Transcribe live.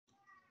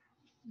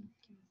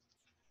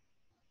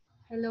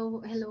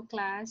Hello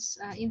class.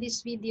 In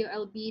this video,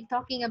 I'll be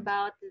talking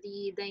about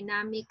the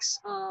dynamics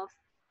of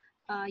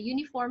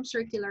uniform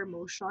circular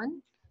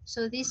motion.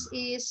 So this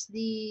is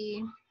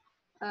the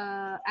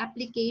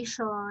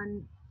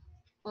application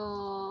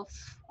of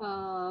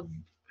uh,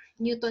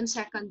 Newton's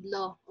second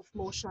law of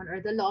motion or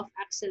the law of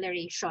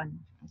acceleration.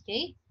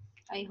 Okay?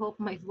 I hope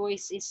my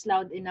voice is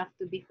loud enough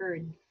to be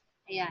heard.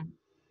 Ayan.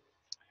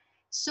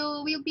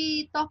 So we'll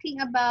be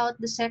talking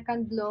about the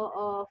second law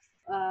of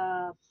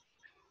uh,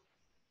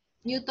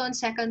 Newton's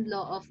second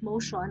law of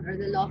motion or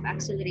the law of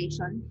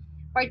acceleration,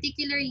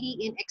 particularly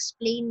in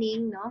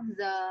explaining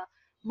the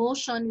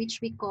motion which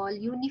we call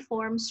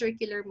uniform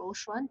circular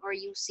motion or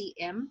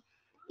UCM.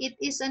 It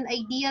is an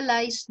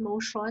idealized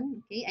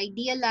motion, okay,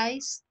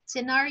 idealized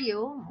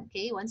scenario,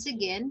 okay, once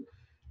again,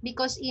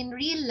 because in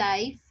real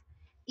life,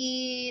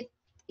 it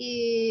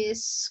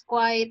is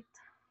quite,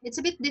 it's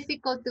a bit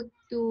difficult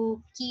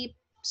to keep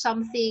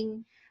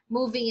something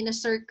moving in a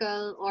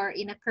circle or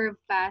in a curved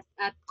path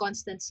at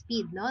constant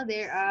speed, no?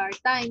 There are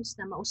times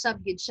na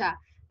mausab yun siya.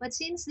 But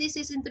since this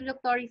is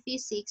introductory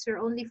physics, we're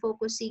only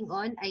focusing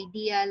on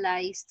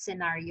idealized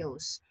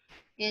scenarios.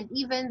 And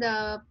even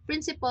the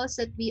principles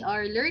that we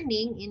are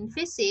learning in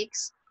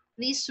physics,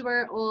 these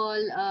were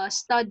all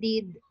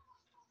studied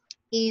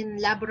in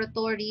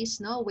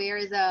laboratories, no,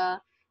 where the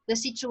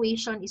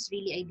situation is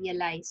really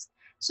idealized.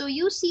 So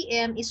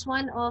UCM is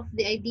one of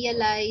the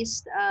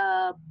idealized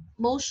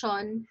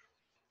motion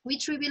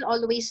which we will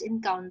always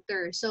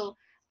encounter. So,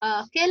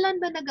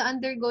 kailan ba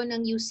nag-undergo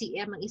ng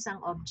UCM ang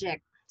isang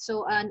object?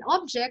 So, an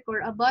object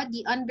or a body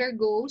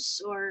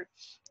undergoes or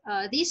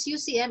this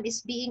UCM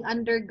is being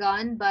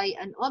undergone by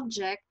an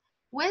object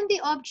when the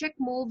object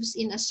moves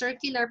in a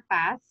circular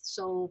path.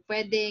 So,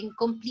 pwedeng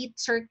complete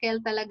circle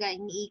talaga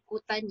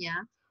iniikutan niya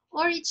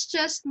or it's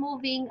just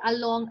moving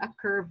along a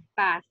curved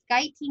path.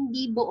 Kahit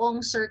hindi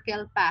buong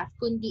circle path,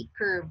 kundi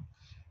curve.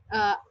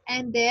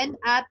 And then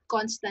at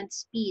constant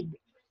speed.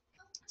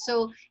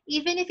 So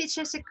even if it's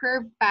just a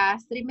curved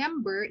path,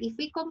 remember, if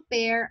we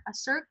compare a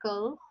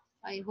circle,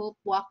 I hope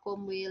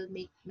Wacom will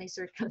make my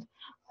circle.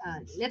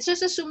 Let's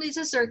just assume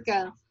it's a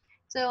circle.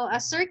 So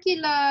a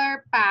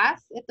circular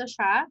path, ito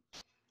siya,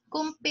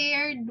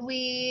 compared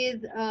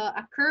with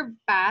a curved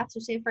path.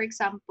 So say for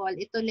example,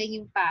 ito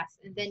lang yung path.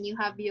 And then you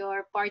have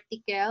your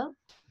particle.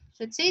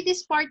 So let's say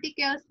this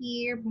particle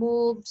here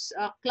moves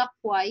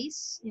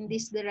clockwise in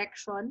this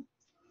direction.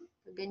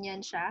 So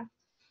ganyan siya.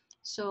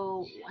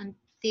 So,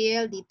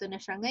 until dito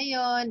na siya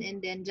ngayon, and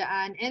then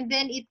dyan. And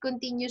then, it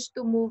continues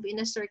to move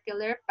in a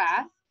circular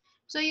path.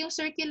 So, yung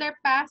circular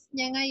path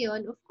niya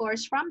ngayon, of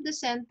course, from the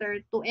center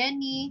to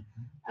any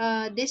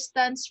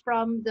distance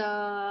from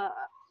the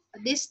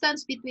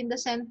distance between the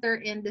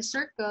center and the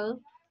circle,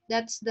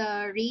 that's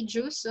the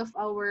radius of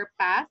our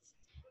path.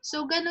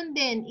 So, ganun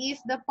din,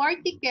 if the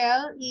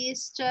particle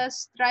is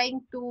just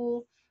trying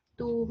to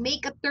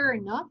make a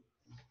turn, no?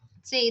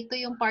 Say, ito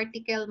yung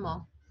particle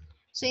mo.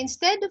 So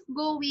instead of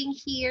going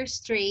here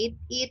straight,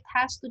 it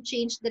has to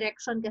change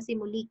direction kasi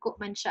muliko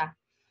man siya.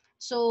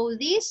 So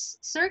this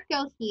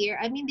circle here,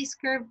 I mean this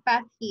curved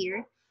path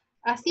here,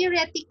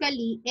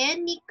 theoretically,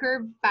 any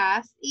curved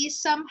path is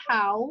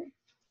somehow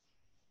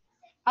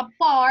a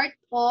part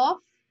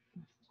of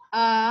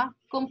a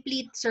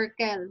complete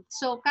circle.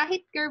 So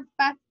kahit curved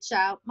path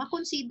siya,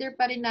 makonsider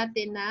pa rin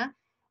natin na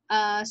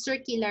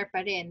circular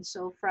pa rin.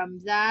 So from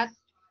that,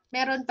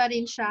 meron pa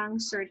rin siyang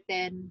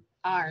certain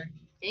R.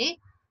 Okay?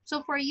 So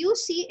for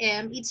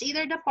UCM, it's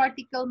either the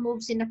particle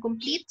moves in a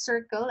complete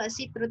circle as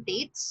it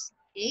rotates,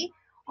 okay?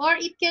 Or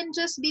it can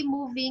just be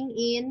moving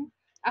in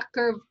a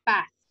curved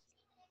path.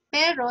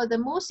 Pero the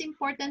most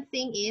important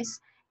thing is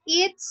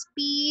its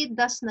speed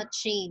does not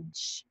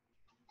change.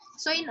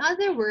 So in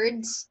other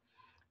words,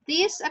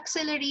 this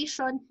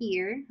acceleration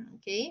here,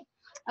 okay,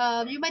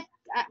 you might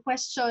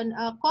question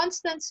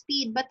constant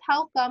speed, but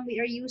how come we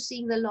are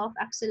using the law of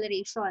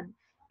acceleration?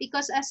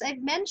 Because as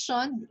I've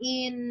mentioned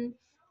in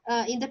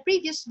the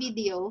previous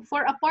video,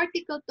 for a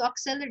particle to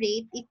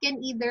accelerate, it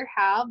can either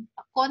have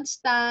a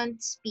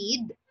constant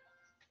speed,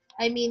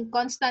 I mean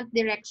constant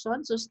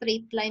direction, so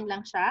straight line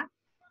lang siya,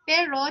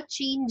 pero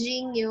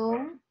changing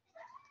yung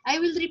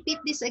I will repeat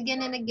this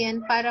again and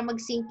again para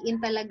mag-sink in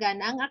talaga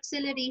na ang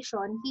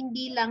acceleration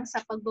hindi lang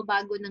sa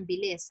pagbabago ng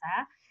bilis.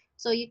 Ha?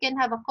 So you can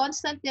have a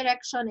constant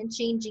direction and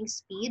changing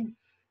speed.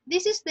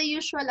 This is the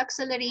usual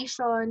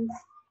acceleration,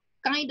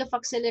 kind of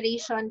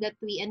acceleration that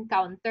we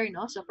encounter.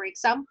 No? So for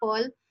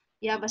example,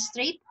 you have a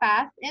straight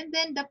path and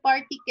then the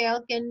particle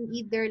can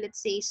either,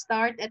 let's say,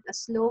 start at a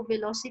slow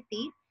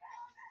velocity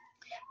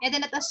and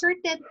then at a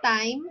certain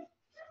time,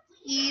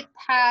 it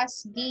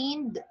has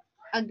gained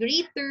a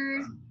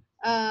greater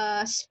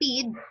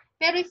speed.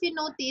 Pero if you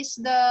notice,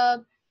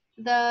 the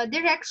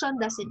direction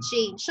doesn't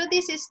change. So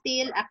this is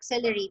still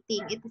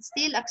accelerating. It is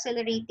still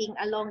accelerating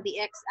along the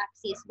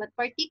x-axis. But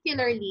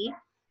particularly,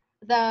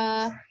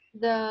 the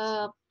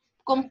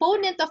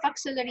component of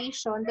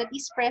acceleration that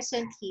is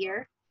present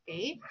here,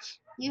 okay,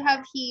 you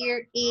have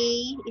here A,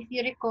 if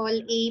you recall,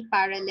 A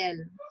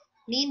parallel.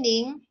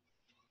 Meaning,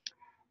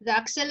 the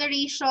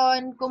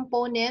acceleration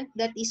component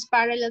that is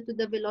parallel to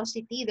the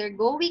velocity, they're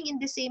going in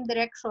the same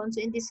direction.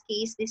 So in this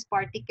case, this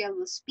particle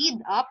will speed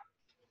up,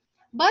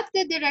 but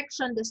the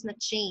direction does not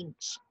change.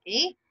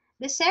 Okay.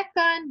 The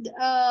second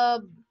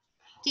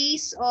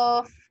case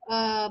of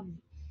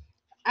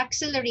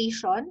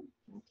acceleration,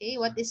 okay,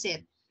 what is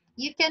it?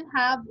 You can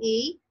have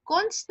a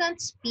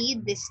constant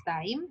speed this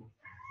time.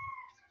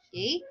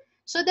 Okay.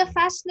 So the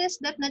fastness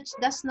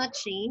does not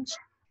change,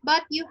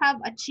 but you have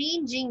a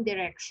changing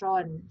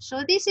direction.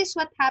 So this is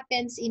what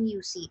happens in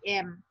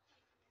UCM.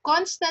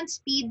 Constant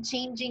speed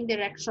changing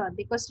direction,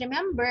 because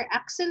remember,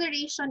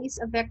 acceleration is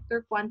a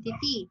vector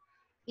quantity.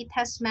 It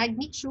has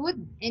magnitude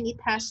and it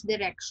has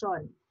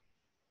direction.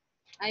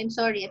 I'm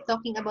sorry, I'm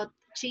talking about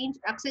change.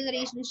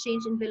 Acceleration is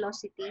change in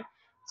velocity.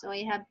 So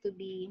I have to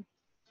be,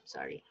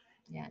 sorry.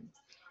 Yan.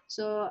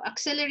 So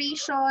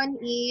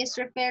acceleration is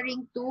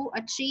referring to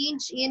a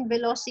change in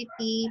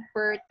velocity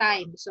per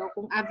time. So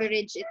kung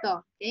average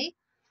ito, okay?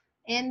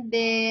 And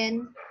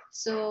then,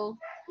 so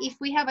if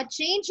we have a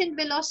change in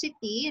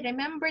velocity,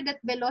 remember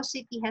that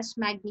velocity has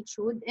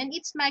magnitude, and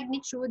its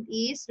magnitude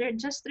is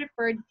just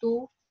referred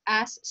to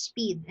as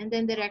speed and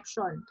then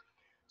direction.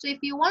 So if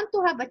you want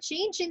to have a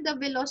change in the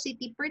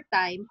velocity per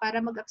time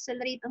para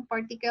mag-accelerate ang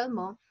particle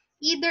mo,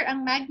 either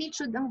ang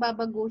magnitude ang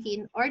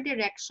babaguhin or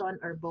direction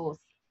or both.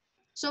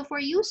 So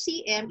for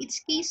UCM,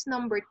 it's case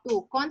number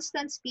 2,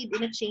 constant speed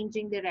in a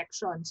changing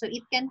direction. So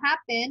it can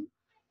happen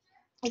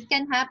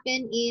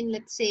in,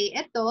 let's say,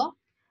 ito,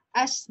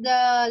 as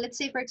the, let's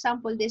say, for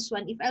example, this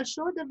one, if I'll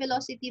show the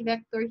velocity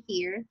vector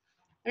here,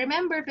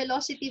 remember,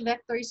 velocity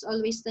vector is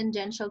always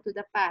tangential to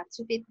the path.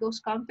 So if it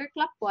goes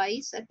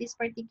counterclockwise at this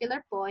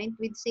particular point,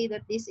 we'd say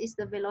that this is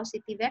the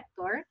velocity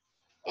vector.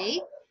 Okay?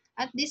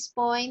 At this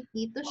point,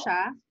 dito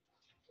siya.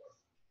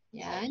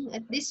 Yan,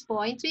 at this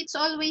point. So it's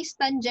always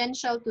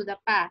tangential to the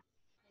path.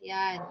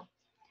 Yan.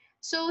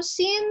 So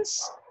since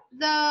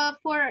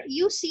for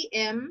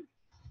UCM,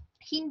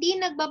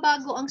 hindi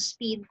nagbabago ang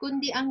speed,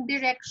 kundi ang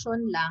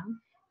direction lang,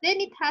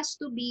 then it has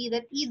to be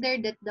that either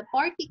that the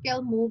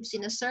particle moves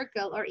in a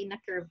circle or in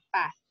a curved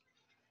path.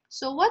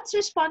 So what's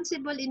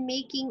responsible in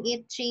making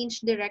it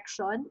change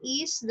direction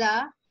is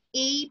the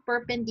A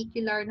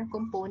perpendicular na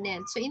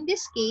component. So in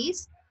this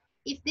case,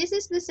 if this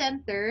is the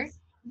center,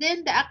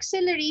 then the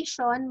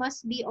acceleration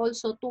must be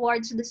also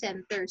towards the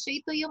center. So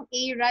ito yung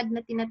A rad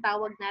na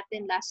tinatawag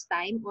natin last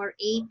time, or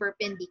A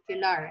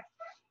perpendicular,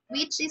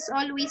 which is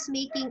always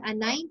making a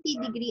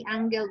 90-degree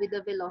angle with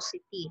the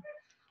velocity.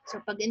 So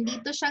pag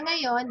andito siya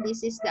ngayon,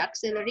 this is the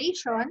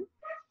acceleration.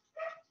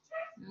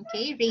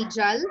 Okay,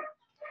 radial.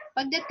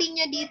 Pagdating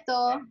niya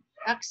dito,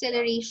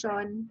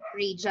 acceleration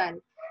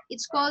radial.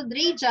 It's called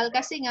radial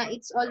kasi nga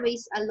it's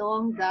always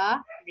along the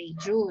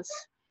radius.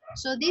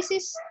 So this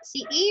is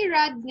si A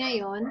rad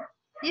ngayon,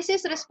 this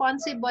is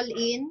responsible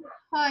in,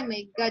 oh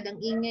my God,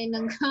 ang ingay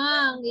ng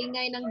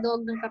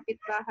dog ng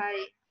kapitbahay.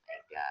 Oh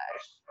my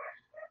gosh.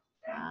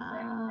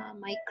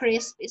 My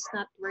crisp is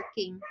not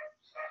working.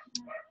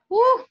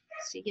 Woo!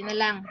 Sige na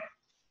lang.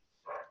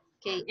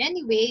 Okay,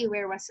 anyway,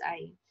 where was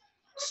I?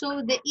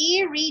 So the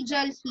A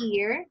radial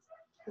here,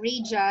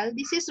 radial,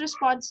 this is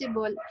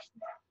responsible.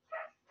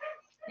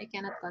 I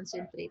cannot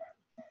concentrate.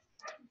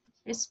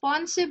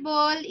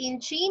 Responsible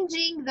in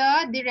changing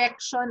the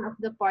direction of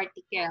the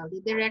particle, the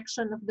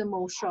direction of the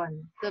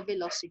motion, the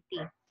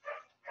velocity.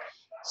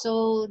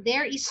 So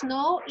there is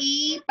no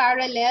A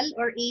parallel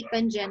or A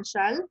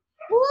tangential.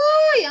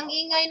 Uy! Ang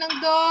ingay ng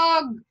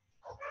dog!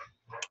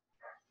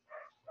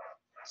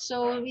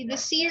 So with the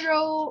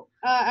zero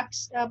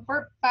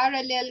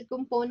parallel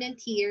component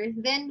here,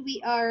 then we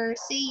are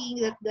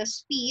saying that the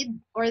speed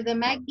or the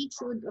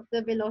magnitude of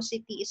the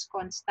velocity is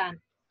constant.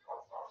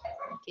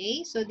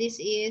 Okay, so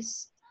this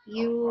is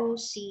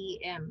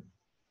UCM.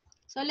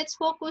 So let's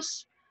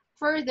focus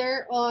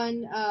further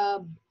on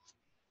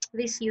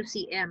this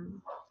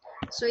UCM.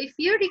 So if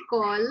you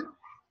recall,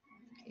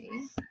 okay,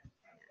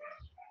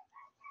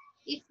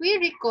 if we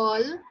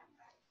recall,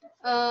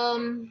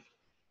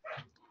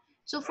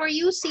 so for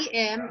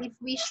UCM, if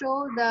we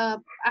show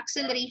the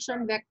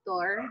acceleration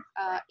vector,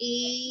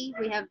 we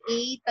have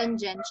A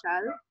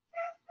tangential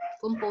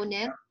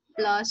component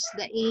plus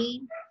the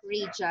A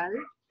radial.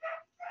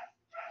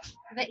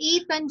 The A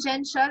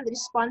tangential is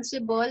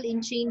responsible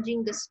in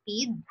changing the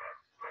speed.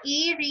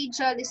 A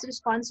radial is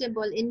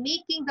responsible in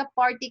making the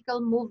particle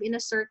move in a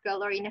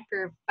circle or in a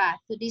curved path.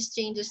 So this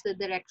changes the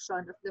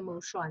direction of the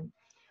motion.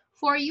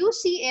 For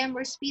UCM,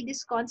 where speed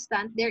is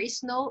constant, there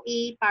is no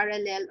A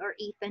parallel or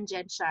A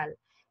tangential.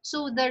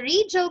 So the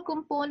radial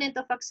component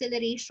of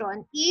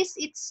acceleration is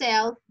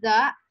itself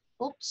the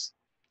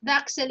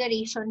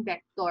acceleration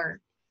vector.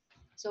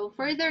 So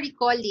further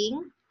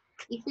recalling,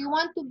 if we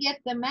want to get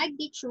the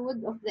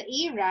magnitude of the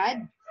A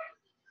rad,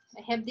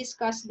 I have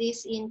discussed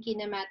this in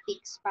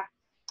kinematics,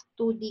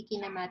 2D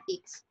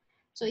kinematics.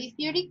 So if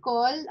you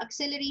recall,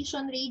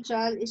 acceleration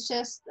radial is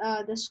just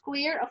the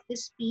square of the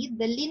speed,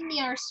 the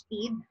linear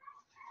speed,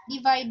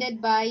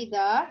 divided by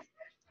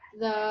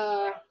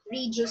the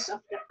radius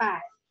of the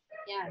path.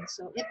 Yan.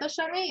 So ito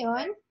siya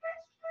ngayon.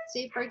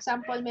 say for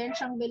example, meron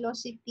siyang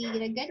velocity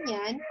na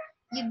ganyan,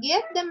 you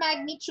get the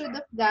magnitude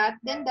of that,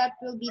 then that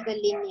will be the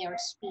linear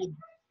speed.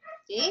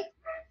 Okay?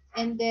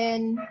 And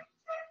then,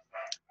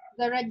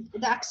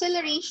 the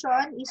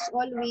acceleration is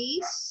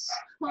always,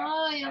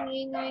 ay, ang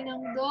ingay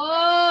ng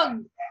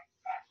dog.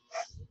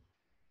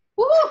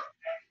 Woo!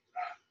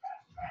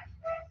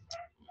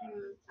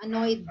 I'm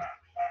annoyed.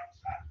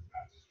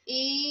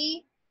 A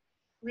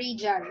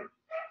radial,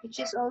 which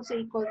is also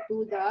equal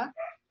to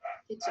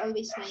it's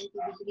always 90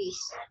 degrees.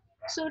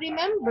 So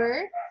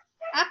remember,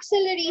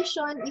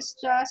 acceleration is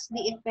just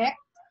the effect.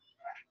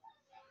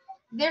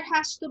 There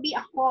has to be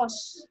a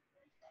cause.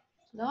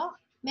 No?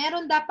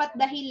 Meron dapat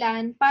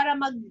dahilan para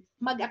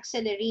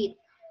mag-accelerate.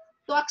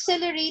 To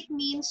accelerate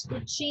means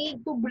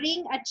to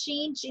bring a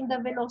change in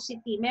the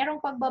velocity. Merong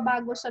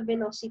pagbabago sa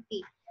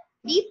velocity.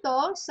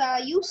 Dito, sa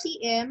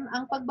UCM,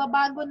 ang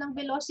pagbabago ng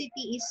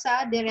velocity is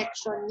sa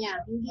direction niya.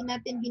 Hindi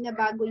natin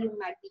binabago yung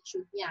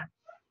magnitude niya.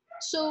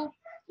 So,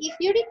 if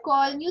you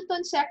recall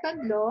Newton's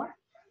second law,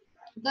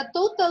 the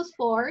total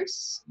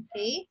force,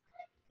 okay,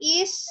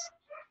 is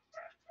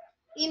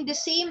in the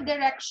same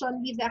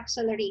direction with the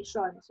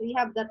acceleration. So, you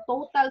have the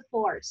total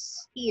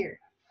force here.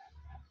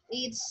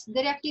 It's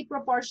directly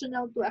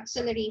proportional to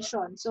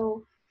acceleration.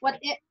 So,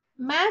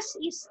 mass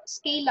is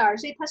scalar,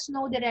 so it has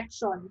no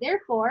direction.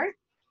 Therefore,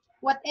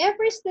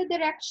 whatever is the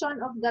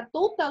direction of the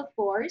total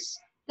force,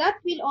 that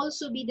will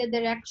also be the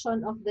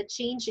direction of the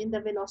change in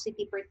the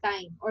velocity per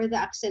time, or the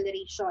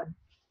acceleration.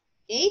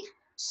 Okay?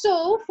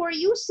 So, for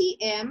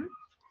UCM,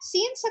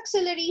 since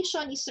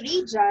acceleration is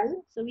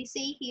radial, so we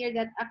say here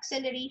that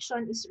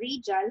acceleration is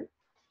radial,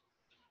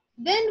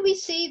 then we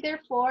say,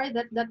 therefore,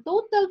 that the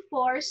total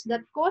force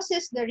that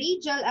causes the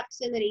radial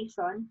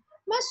acceleration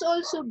must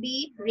also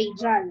be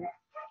radial.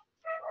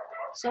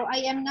 So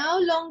I am no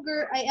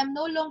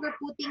longer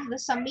putting the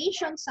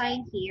summation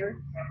sign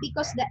here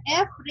because the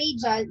F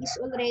radial is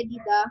already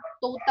the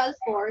total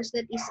force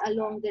that is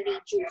along the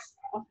radius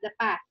of the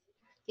path.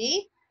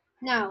 Okay?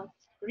 Now,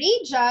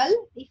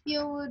 radial, if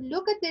you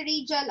look at the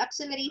radial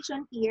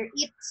acceleration here,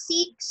 it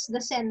seeks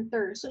the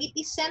center. So it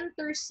is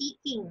center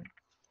seeking.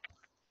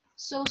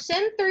 So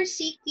center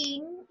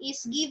seeking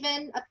is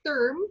given a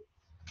term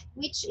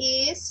which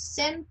is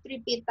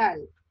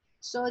centripetal.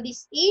 So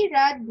this A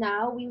rad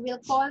now, we will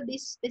call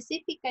this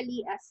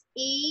specifically as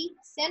A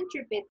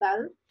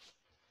centripetal.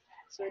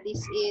 So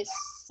this is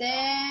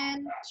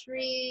centripetal,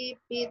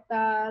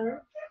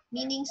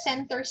 meaning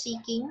center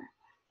seeking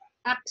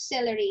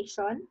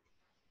acceleration.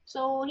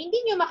 So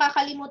hindi nyo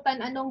makakalimutan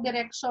anong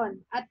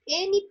direction. At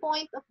any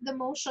point of the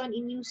motion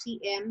in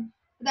UCM,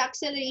 the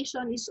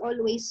acceleration is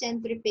always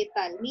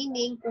centripetal,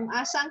 meaning kung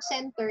asang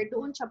center,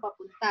 doon siya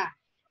papunta.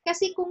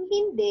 Kasi kung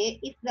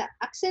hindi, if the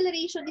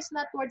acceleration is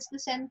not towards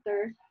the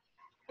center,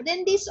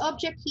 then this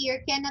object here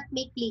cannot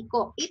make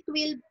liko. It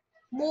will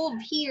move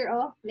here,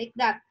 oh, like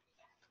that,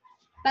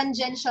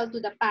 tangential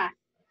to the path.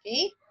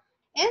 Okay?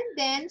 And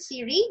then,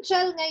 si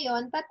radial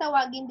ngayon,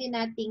 tatawagin din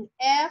nating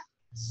F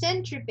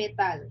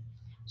centripetal.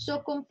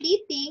 So,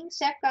 completing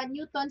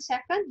Newton's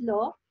second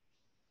law,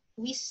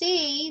 we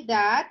say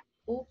that,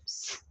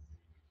 oops,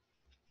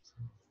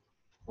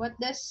 what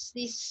does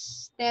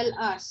this tell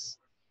us?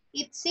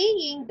 It's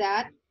saying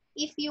that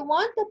if you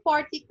want a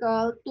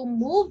particle to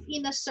move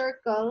in a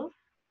circle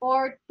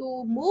or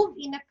to move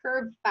in a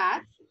curved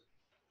path,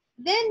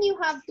 then you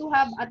have to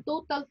have a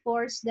total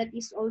force that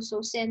is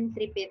also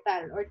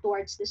centripetal or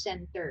towards the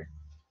center.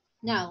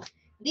 Now,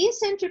 this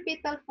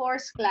centripetal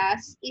force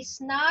class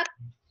is not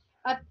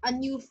a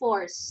new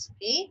force,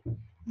 okay?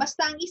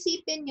 Basta ang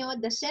isipin nyo,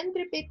 the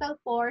centripetal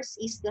force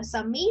is the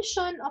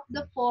summation of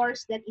the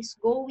force that is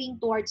going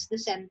towards the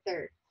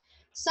center.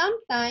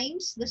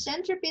 Sometimes, the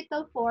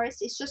centripetal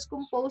force is just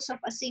composed of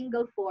a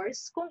single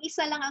force. Kung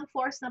isa lang ang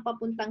force na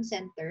papuntang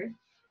center,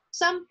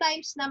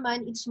 sometimes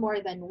naman, it's more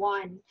than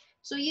one.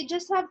 So you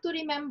just have to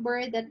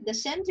remember that the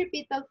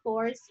centripetal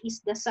force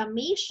is the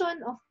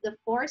summation of the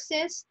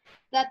forces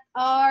that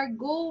are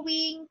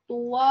going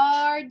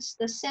towards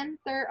the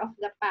center of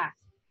the path.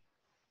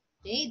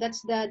 Okay,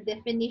 that's the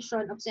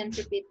definition of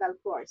centripetal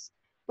force.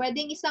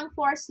 Pwedeng isang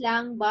force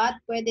lang,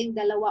 but pwedeng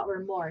dalawa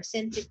or more,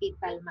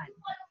 centripetal man.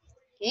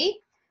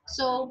 Okay,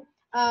 so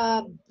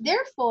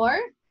therefore,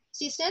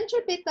 si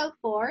centripetal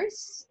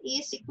force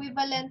is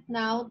equivalent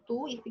now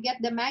to, if you get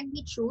the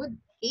magnitude,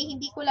 okay,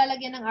 hindi ko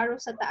lalagyan ng arrow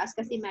sa taas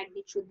kasi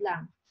magnitude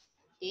lang.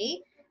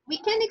 Okay,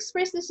 we can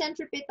express the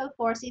centripetal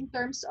force in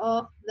terms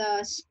of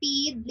the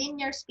speed,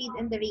 linear speed,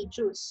 and the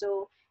radius.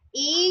 So,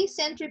 A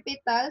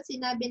centripetal,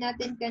 sinabi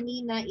natin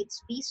kanina,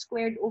 it's V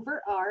squared over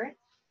R.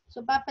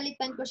 So,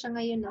 papalitan ko siya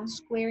ngayon ng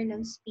square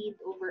ng speed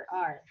over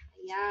R.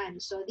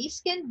 Ayan. So,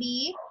 this can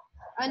be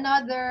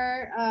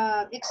another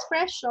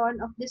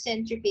expression of the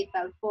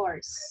centripetal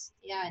force.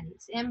 Ayan.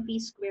 It's mv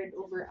squared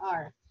over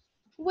R.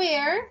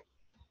 Where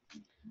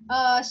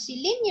si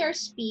linear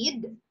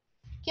speed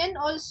can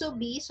also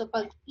be, so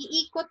pag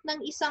iikot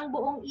ng isang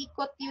buong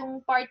ikot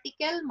yung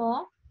particle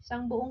mo,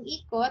 isang buong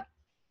ikot,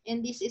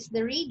 and this is the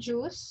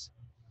radius.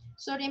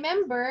 So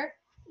remember,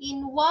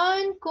 in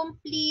one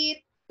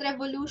complete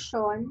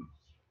revolution,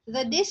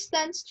 the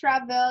distance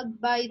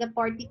traveled by the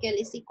particle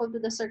is equal to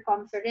the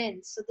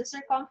circumference. So the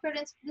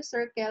circumference of the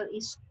circle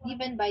is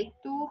given by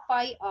 2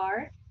 pi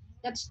r.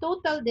 That's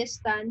total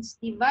distance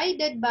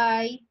divided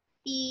by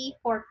t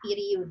for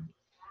period.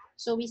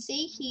 So we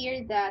say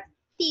here that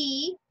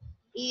t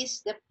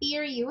is the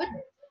period.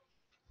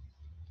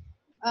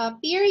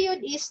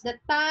 Period is the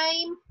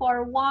time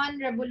for one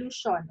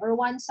revolution or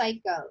one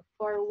cycle,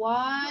 for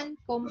one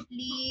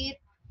complete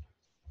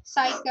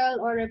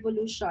cycle or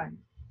revolution.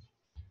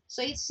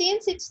 So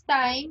since it's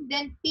time,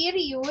 then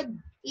period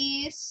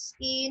is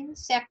in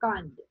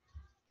second.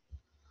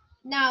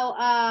 Now,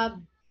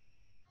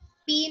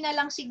 P na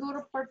lang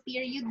siguro for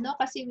period, no?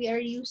 Kasi we are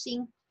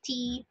using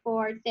T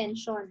for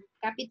tension.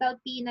 Capital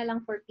P na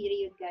lang for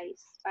period,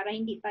 guys. Para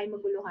hindi tayo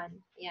maguluhan.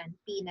 Ayan,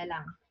 P na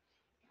lang.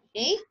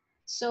 Okay?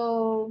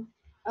 So,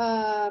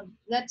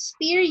 that's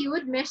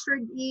period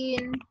measured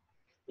in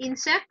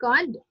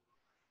second.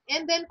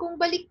 And then, kung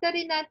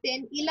baliktarin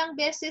natin, ilang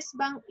beses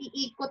bang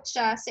iikot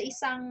siya sa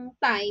isang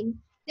time,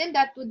 then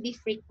that would be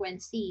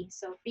frequency.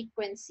 So,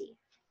 frequency.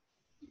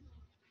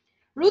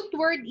 Root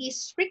word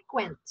is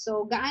frequent.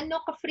 So,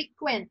 gaano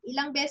ka-frequent?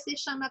 Ilang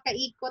beses siyang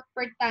nakaikot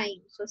per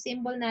time? So,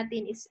 symbol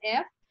natin is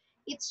F.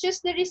 It's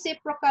just the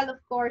reciprocal, of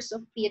course,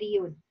 of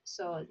period.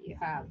 So, you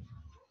have,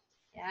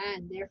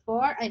 yan.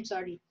 Therefore, I'm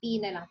sorry,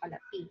 P na lang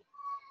pala, P.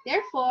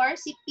 Therefore,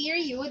 si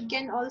period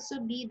can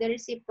also be the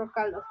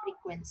reciprocal of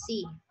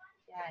frequency.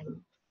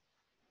 Yan.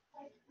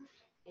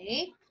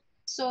 Okay.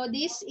 So,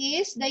 this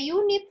is, the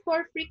unit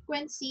for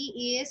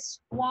frequency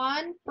is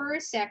 1 per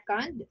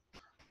second.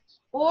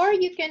 Or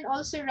you can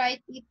also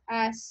write it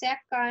as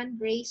second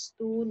raised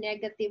to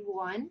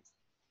 -1.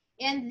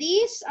 And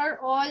these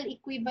are all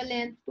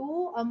equivalent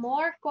to a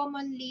more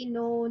commonly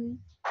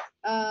known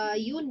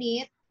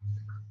unit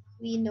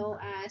we know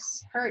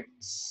as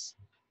hertz.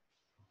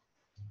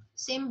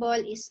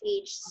 Symbol is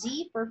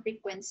Hz for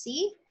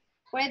frequency.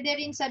 Pwede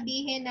rin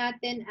sabihin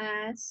natin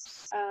as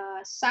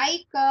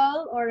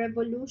cycle or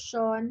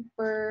revolution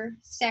per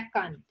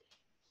second.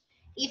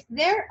 If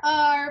there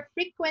are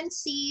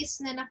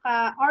frequencies na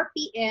naka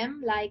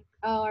RPM, like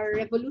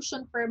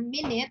revolution per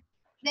minute,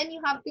 then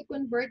you have to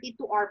convert it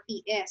to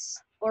RPS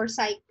or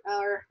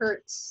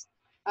hertz,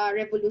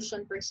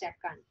 revolution per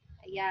second.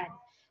 Ayan.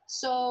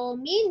 So,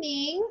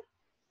 meaning,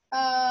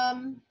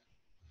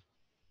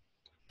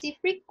 the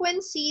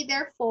frequency,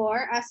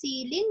 therefore, as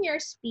the linear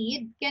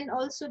speed can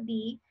also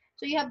be,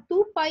 so you have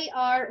 2 pi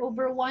r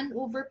over 1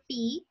 over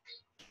p.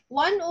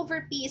 1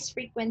 over p is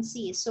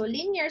frequency. So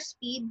linear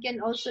speed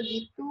can also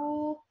be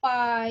 2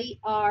 pi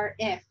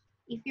rf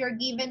if you're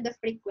given the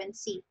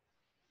frequency.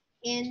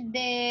 And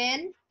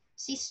then,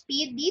 si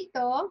speed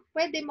dito,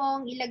 pwede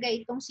mong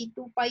ilagay itong si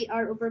 2 pi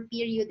r over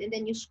period and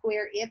then you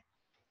square it.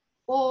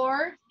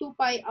 Or 2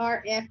 pi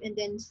rf and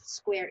then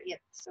square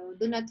it. So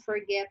do not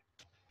forget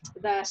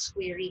the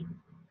squaring.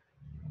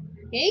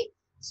 Okay?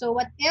 So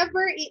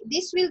whatever,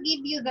 this will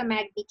give you the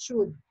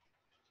magnitude.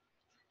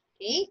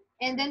 Okay?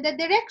 And then the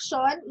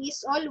direction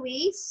is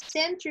always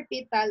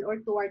centripetal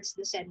or towards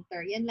the center.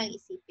 Yan lang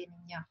isipin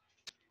niyo.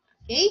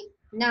 Okay?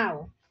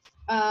 Now,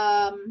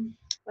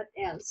 what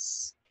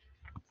else?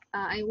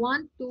 I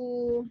want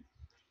to,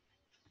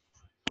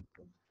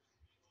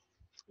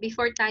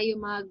 before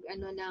tayo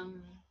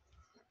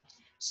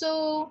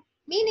so,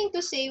 meaning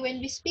to say, when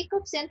we speak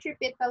of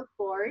centripetal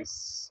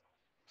force,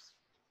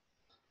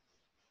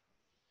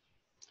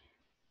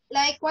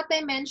 like what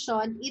I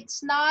mentioned,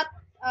 it's not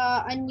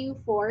a new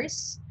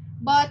force,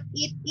 but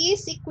it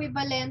is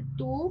equivalent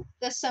to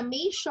the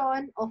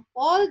summation of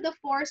all the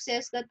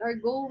forces that are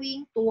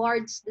going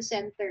towards the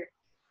center.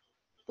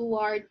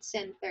 Towards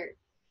center.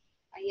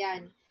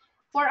 Ayan.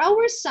 For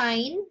our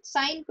sign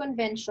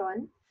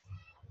convention,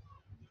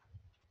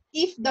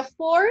 if the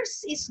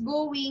force is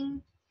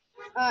going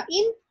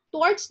in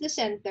towards the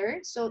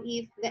center, so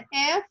if the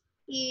F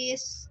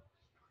is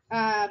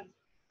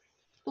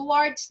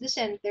towards the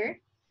center,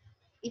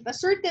 if a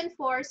certain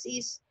force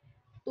is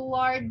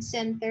towards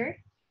center,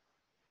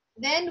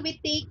 then we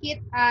take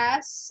it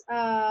as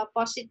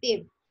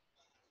positive.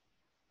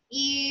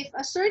 If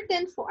a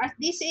certain force,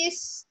 this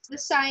is the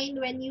sign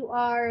when you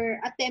are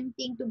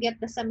attempting to get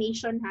the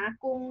summation, ha?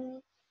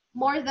 Kung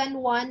more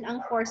than one ang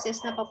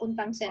forces na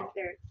papuntang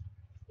center.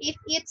 If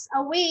it's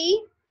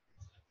away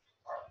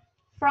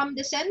from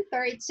the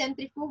center, it's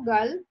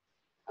centrifugal,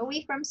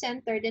 away from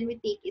center, then we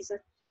take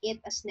it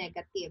as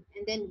negative.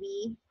 And then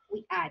we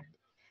add.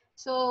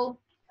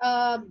 So,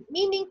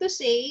 meaning to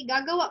say,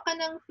 gagawa ka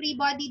ng free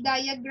body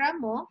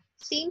diagram mo,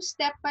 same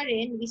step pa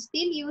rin, we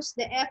still use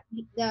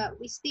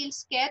we still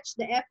sketch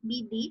the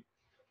FBD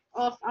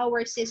of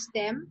our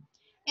system,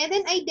 and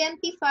then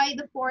identify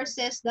the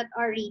forces that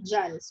are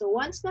radial. So,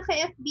 once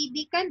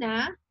naka-FBD ka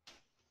na,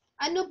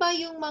 ano ba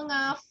yung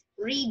mga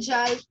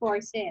radial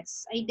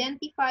forces?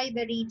 Identify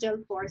the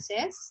radial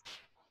forces.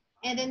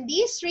 And then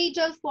these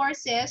radial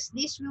forces,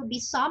 this will be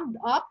summed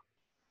up,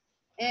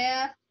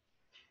 F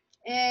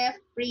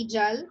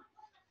radial,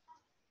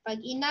 Pag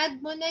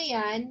inad mo na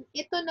yan,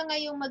 ito na nga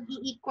yung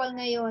mag-i-equal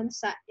ngayon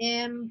sa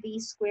mv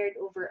squared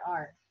over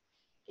r.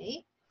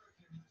 Okay?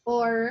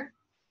 Or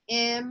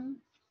ma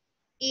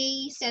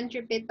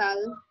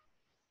centripetal,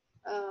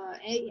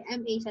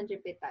 ma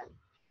centripetal.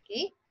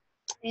 Okay?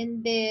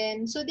 And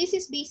then, so this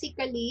is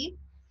basically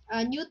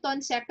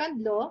Newton's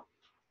second law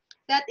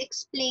that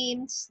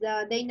explains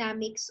the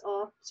dynamics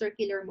of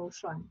circular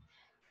motion.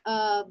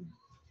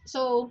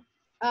 So,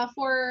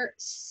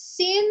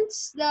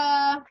 since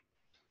the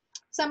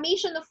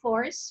summation of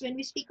force, when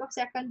we speak of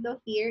second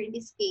law here, in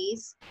this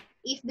case,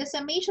 if the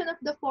summation of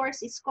the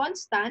force is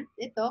constant,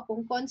 ito,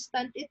 kung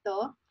constant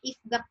ito, if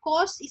the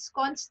cause is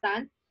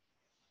constant,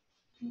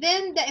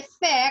 then the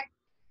effect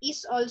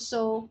is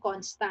also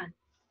constant.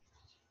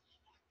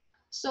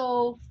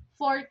 So,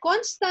 for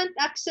constant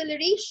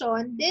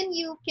acceleration, then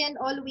you can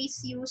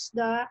always use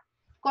the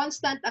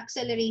constant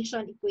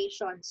acceleration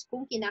equations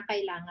kung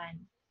kinakailangan.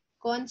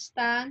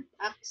 Constant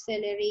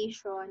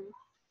acceleration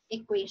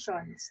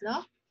equations,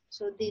 no?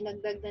 So,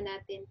 dinagdag na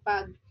natin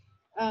pag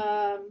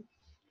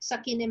sa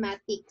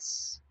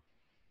kinematics.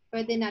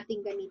 Pwede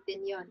natin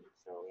gamitin yon.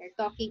 So, we're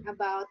talking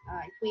about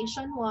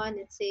equation 1.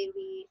 Let's say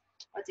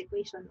what's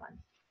equation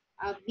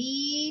 1?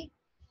 V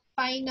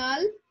final,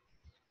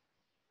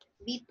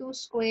 V2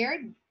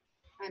 squared,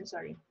 I'm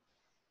sorry,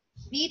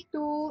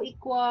 V2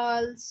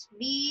 equals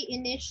V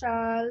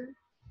initial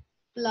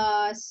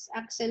plus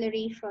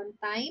acceleration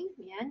time.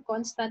 Yan,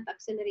 constant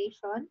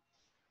acceleration.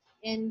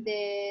 And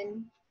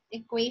then,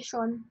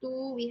 equation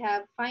 2, we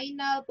have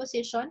final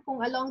position.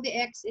 Kung along the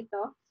x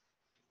ito,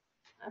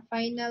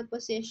 final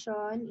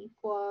position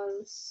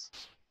equals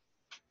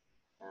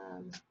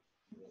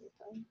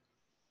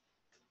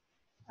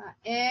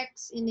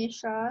x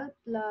initial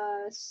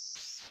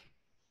plus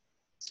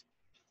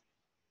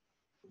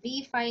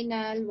V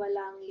final,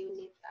 walang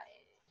unit.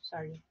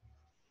 Sorry.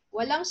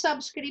 Walang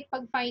subscript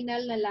pag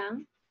final na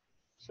lang.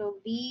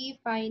 So, V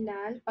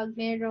final, pag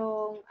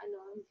merong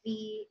V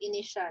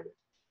initial.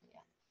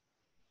 Ayan.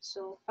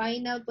 So,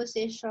 final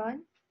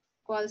position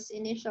equals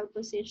initial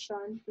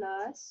position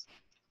plus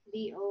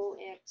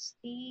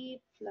VOXT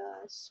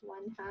plus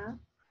 1/2.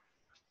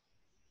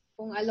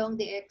 Kung along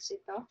the x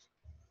ito,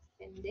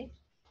 hindi.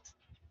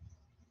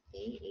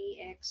 Okay,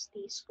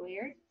 AXT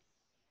squared.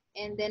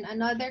 And then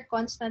another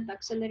constant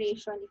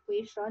acceleration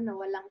equation na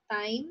walang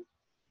time.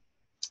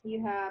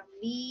 You have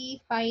V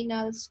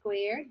final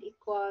squared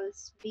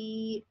equals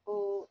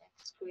VOX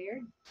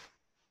squared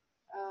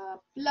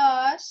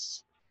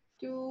plus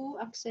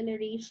 2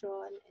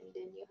 acceleration, and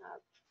then you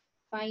have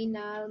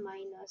final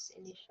minus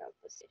initial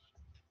position.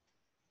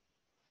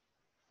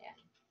 Yeah.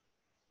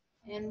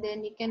 And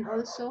then you can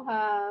also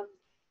have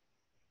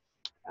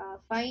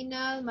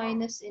final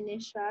minus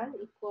initial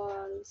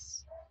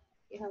equals,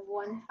 you have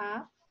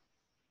 1/2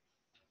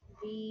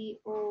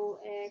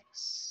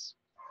 VOX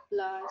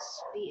plus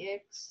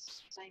VX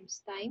times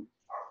time.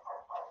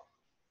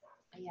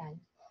 Ayan.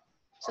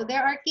 So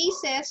there are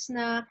cases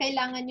na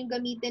kailangan nyo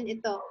gamitin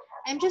ito.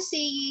 I'm just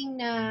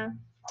saying na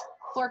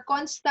for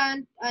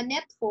constant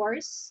net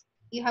force,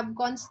 you have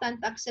constant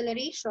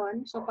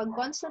acceleration. So pag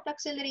constant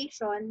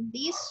acceleration,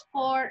 these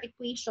 4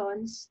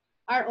 equations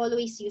are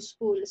always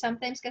useful.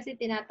 Sometimes kasi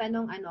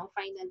tinatanong ano ang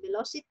final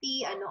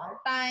velocity, ano ang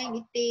time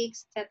it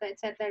takes, etc.,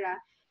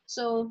 etc.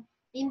 So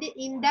in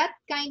that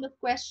kind of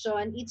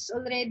question, it's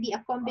already a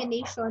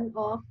combination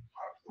of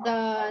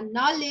the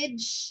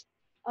knowledge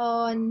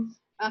on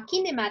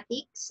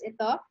kinematics,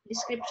 ito,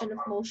 description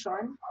of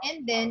motion,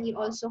 and then you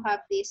also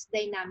have this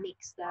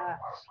dynamics, the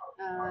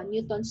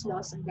Newton's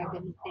laws ang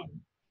gagamitin.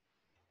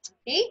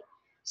 Okay?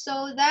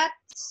 So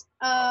that's,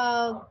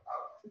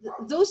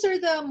 those are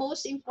the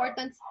most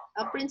important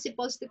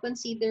principles to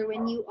consider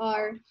when you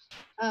are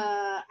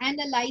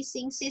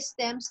analyzing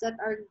systems that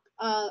are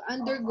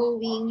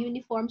undergoing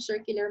uniform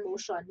circular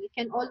motion. You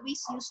can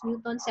always use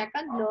Newton's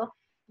second law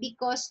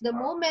because the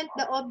moment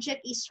the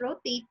object is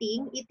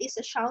rotating, it is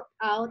a shout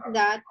out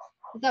that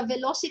the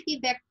velocity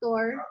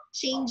vector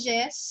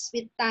changes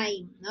with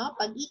time. No?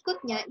 Pag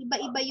ikot niya,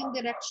 iba-iba yung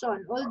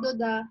direction, although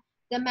the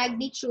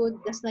magnitude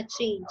does not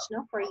change,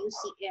 no, for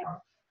UCM.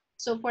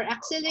 So for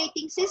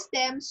accelerating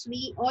systems,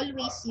 we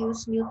always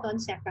use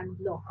Newton's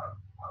second law.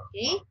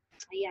 Okay?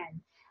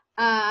 Ayan.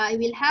 I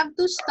will have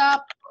to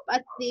stop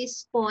at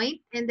this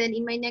point, and then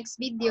in my next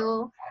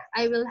video,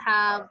 I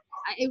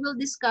will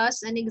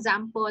discuss an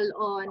example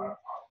on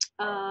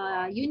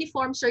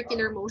uniform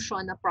circular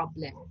motion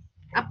problem,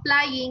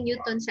 applying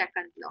Newton's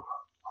second law.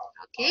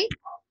 Okay?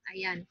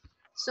 Ayan.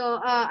 So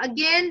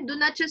again, do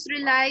not just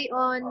rely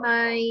on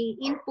my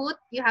input.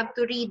 You have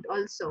to read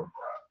also.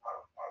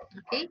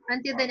 Okay?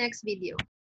 Until the next video.